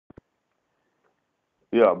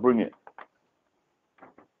Yeah, bring it.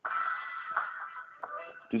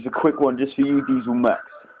 Just a quick one just for you, Diesel Max.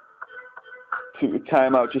 Took the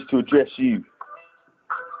time out just to address you.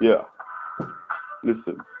 Yeah.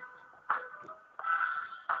 Listen.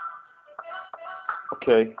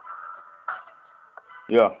 Okay.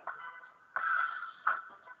 Yeah.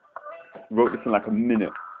 Wrote this in like a minute.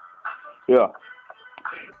 Yeah.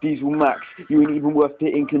 Diesel Max, you ain't even worth the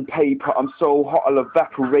ink and paper. I'm so hot I'll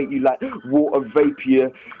evaporate you like water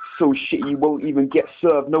vapor. So shit you won't even get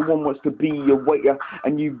served. No one wants to be your waiter,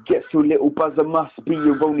 and you get so little buzz. I must be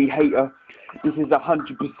your only hater. This is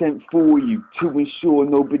 100% for you, to ensure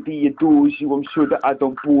nobody adores you. I'm sure that I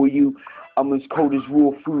don't bore you. I'm as cold as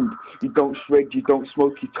raw food. You don't shred, you don't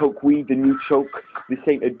smoke, you toke weed and you choke. This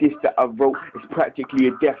ain't a diss that I wrote, it's practically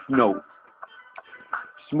a death note.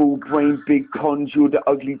 Small brain, big ponds, you're the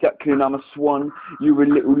ugly duckling, I'm a swan. You're a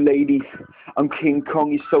little lady, I'm King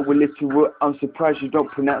Kong, you're so illiterate. I'm surprised you don't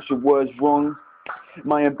pronounce your words wrong.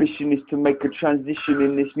 My ambition is to make a transition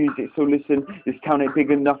in this music, so listen, this town ain't big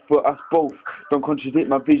enough for us both. Don't contradict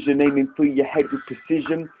my vision, aiming for your head with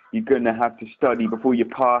precision. You're gonna have to study before you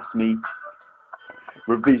pass me.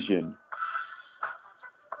 Revision.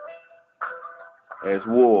 There's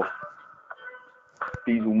war.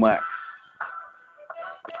 Diesel Max.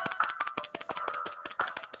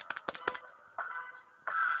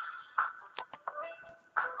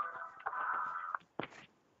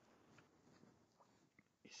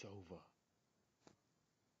 It's over.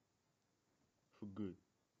 For good.